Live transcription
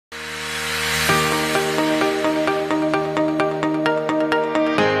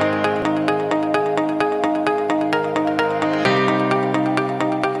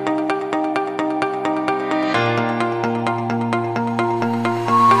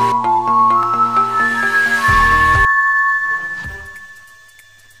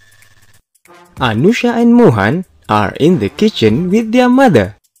Anusha and Mohan are in the kitchen with their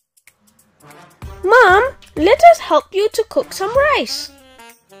mother. Mom, let us help you to cook some rice.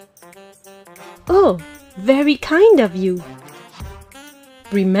 Oh, very kind of you.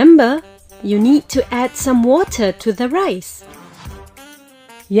 Remember, you need to add some water to the rice.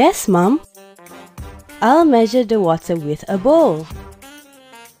 Yes, Mom. I'll measure the water with a bowl.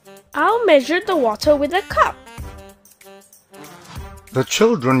 I'll measure the water with a cup. The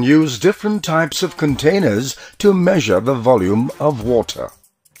children use different types of containers to measure the volume of water.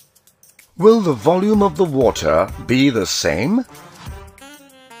 Will the volume of the water be the same?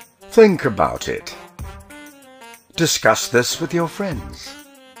 Think about it. Discuss this with your friends.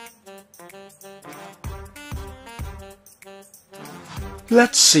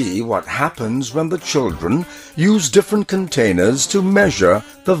 Let's see what happens when the children use different containers to measure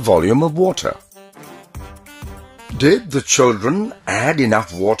the volume of water. Did the children add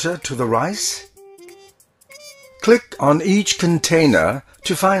enough water to the rice? Click on each container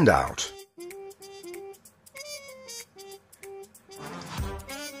to find out.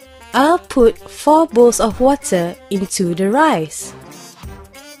 I'll put 4 bowls of water into the rice.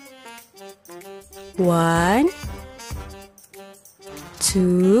 1,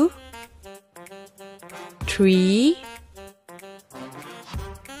 2, 3,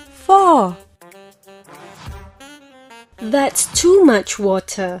 4. That's too much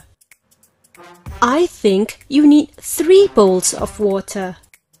water. I think you need 3 bowls of water.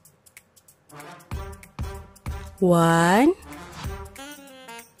 1,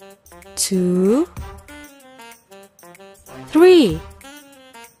 2, 3.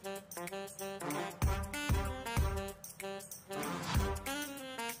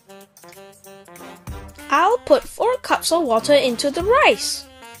 I'll put 4 cups of water into the rice.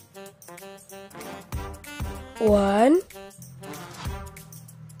 1,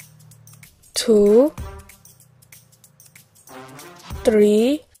 2,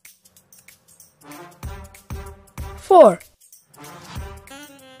 3, 4.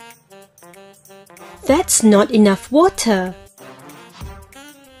 That's not enough water.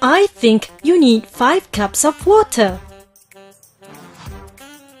 I think you need 5 cups of water.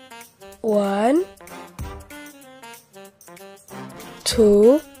 1,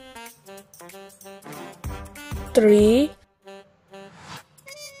 2, 3,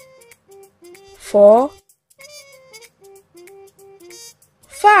 4,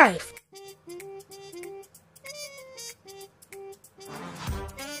 5.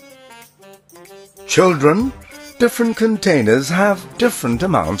 Children, different containers have different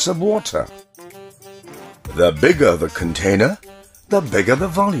amounts of water. The bigger the container, the bigger the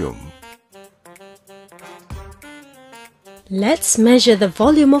volume. Let's measure the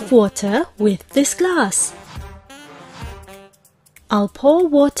volume of water with this glass. I'll pour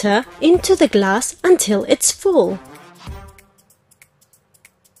water into the glass until it's full.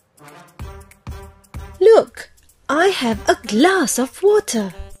 Look, I have a glass of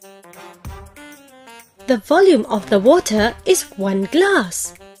water. The volume of the water is 1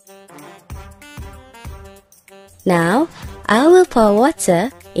 glass. Now, I will pour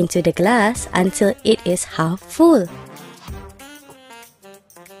water into the glass until it is half full.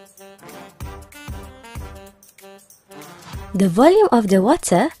 The volume of the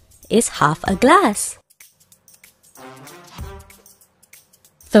water is half a glass.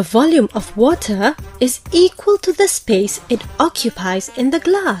 The volume of water is equal to the space it occupies in the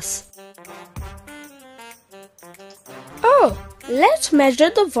glass. Oh, let's measure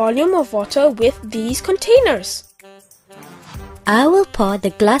the volume of water with these containers. I will pour the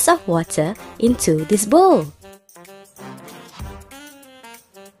glass of water into this bowl.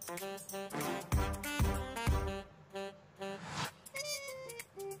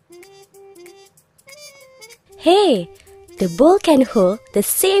 Hey, the bowl can hold the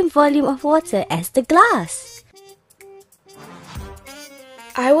same volume of water as the glass.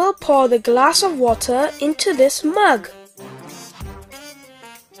 I will pour the glass of water into this mug.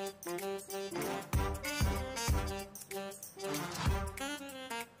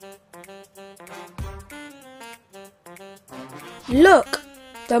 Look,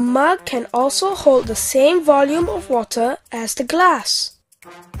 the mug can also hold the same volume of water as the glass.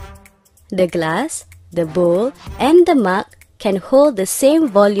 The glass, the bowl, and the mug can hold the same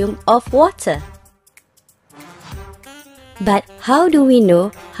volume of water. But how do we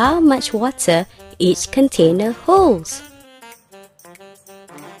know how much water each container holds?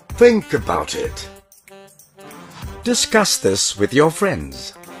 Think about it. Discuss this with your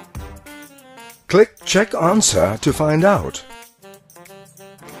friends. Click Check Answer to find out.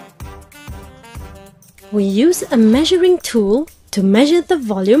 We use a measuring tool to measure the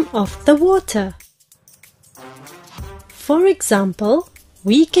volume of the water. For example,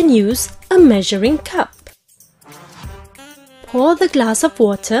 we can use a measuring cup. Pour the glass of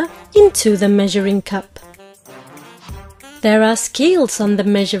water into the measuring cup. There are scales on the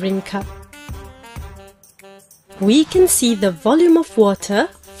measuring cup. We can see the volume of water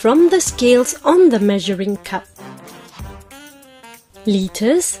from the scales on the measuring cup.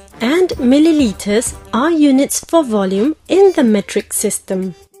 Liters and milliliters are units for volume in the metric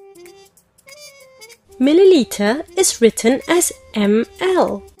system. Milliliter is written as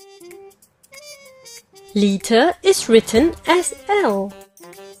ml. Liter is written as L.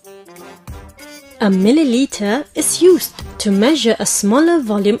 A milliliter is used to measure a smaller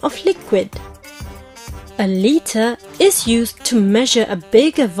volume of liquid. A liter is used to measure a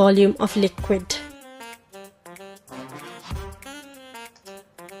bigger volume of liquid.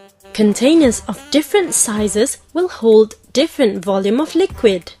 Containers of different sizes will hold different volume of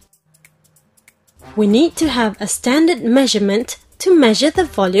liquid. We need to have a standard measurement to measure the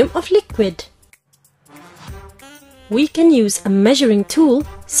volume of liquid. We can use a measuring tool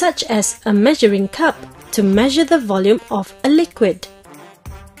such as a measuring cup to measure the volume of a liquid.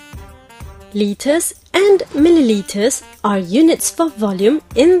 Liters and milliliters are units for volume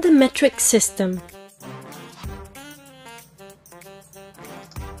in the metric system.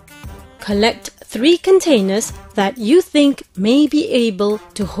 Collect 3 containers that you think may be able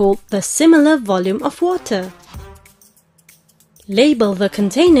to hold the similar volume of water. Label the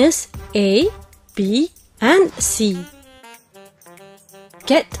containers A, B, and C.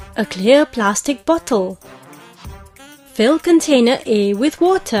 Get a clear plastic bottle. Fill container A with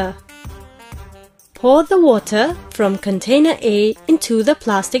water. Pour the water from container A into the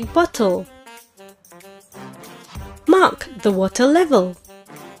plastic bottle. Mark the water level.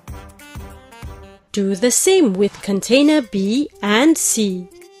 Do the same with container B and C.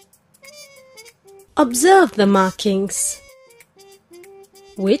 Observe the markings.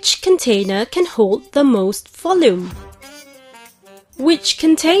 Which container can hold the most volume? Which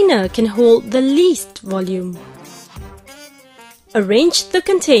container can hold the least volume? Arrange the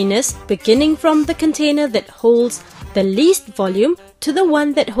containers beginning from the container that holds the least volume to the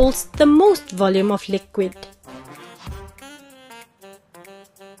one that holds the most volume of liquid.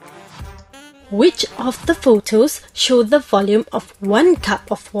 Which of the photos show the volume of 1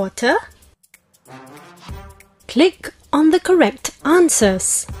 cup of water? Click on the correct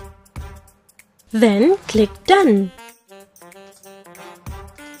answers. Then click Done.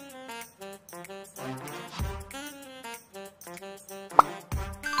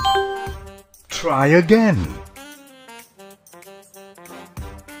 Try again.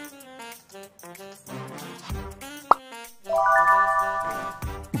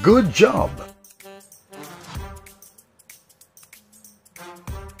 Good job.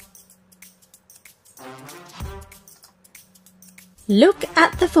 Look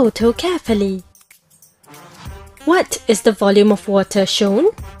at the photo carefully. What is the volume of water shown?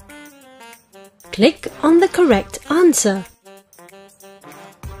 Click on the correct answer.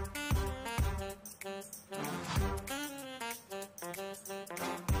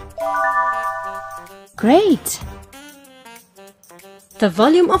 Great! The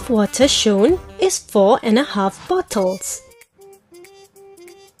volume of water shown is 4.5 bottles.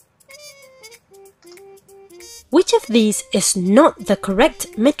 Which of these is not the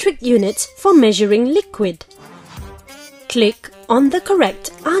correct metric units for measuring liquid? Click on the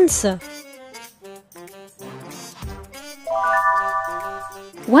correct answer.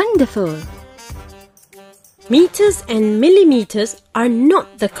 Wonderful! Meters and millimeters are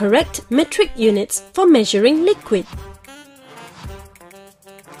not the correct metric units for measuring liquid.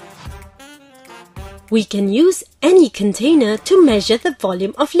 We can use any container to measure the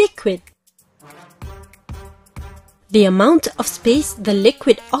volume of liquid. The amount of space the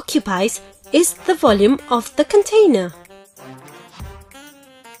liquid occupies is the volume of the container.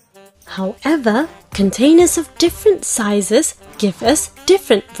 However, containers of different sizes give us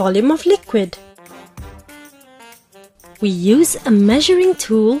different volume of liquid. We use a measuring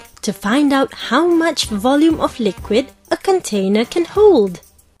tool to find out how much volume of liquid a container can hold.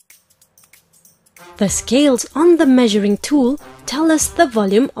 The scales on the measuring tool tell us the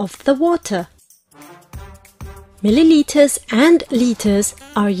volume of the water. Milliliters and liters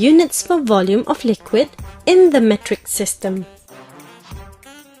are units for volume of liquid in the metric system.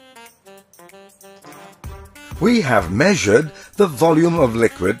 We have measured the volume of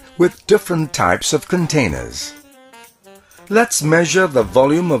liquid with different types of containers. Let's measure the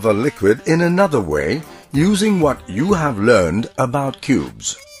volume of a liquid in another way using what you have learned about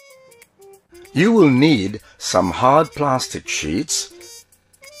cubes. You will need some hard plastic sheets,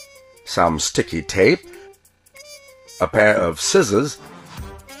 some sticky tape, a pair of scissors,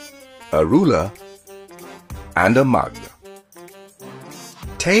 a ruler, and a mug.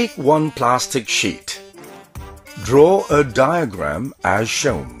 Take one plastic sheet. Draw a diagram as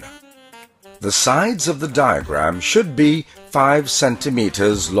shown. The sides of the diagram should be 5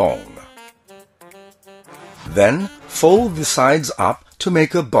 centimeters long. Then fold the sides up to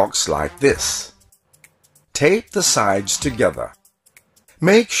make a box like this. Tape the sides together.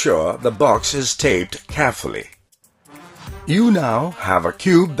 Make sure the box is taped carefully. You now have a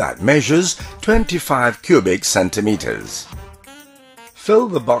cube that measures 25 cubic centimeters. Fill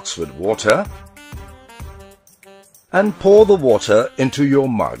the box with water and pour the water into your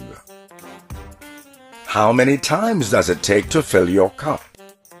mug. How many times does it take to fill your cup?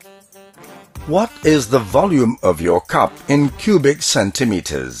 What is the volume of your cup in cubic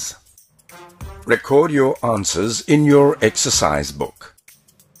centimeters? Record your answers in your exercise book.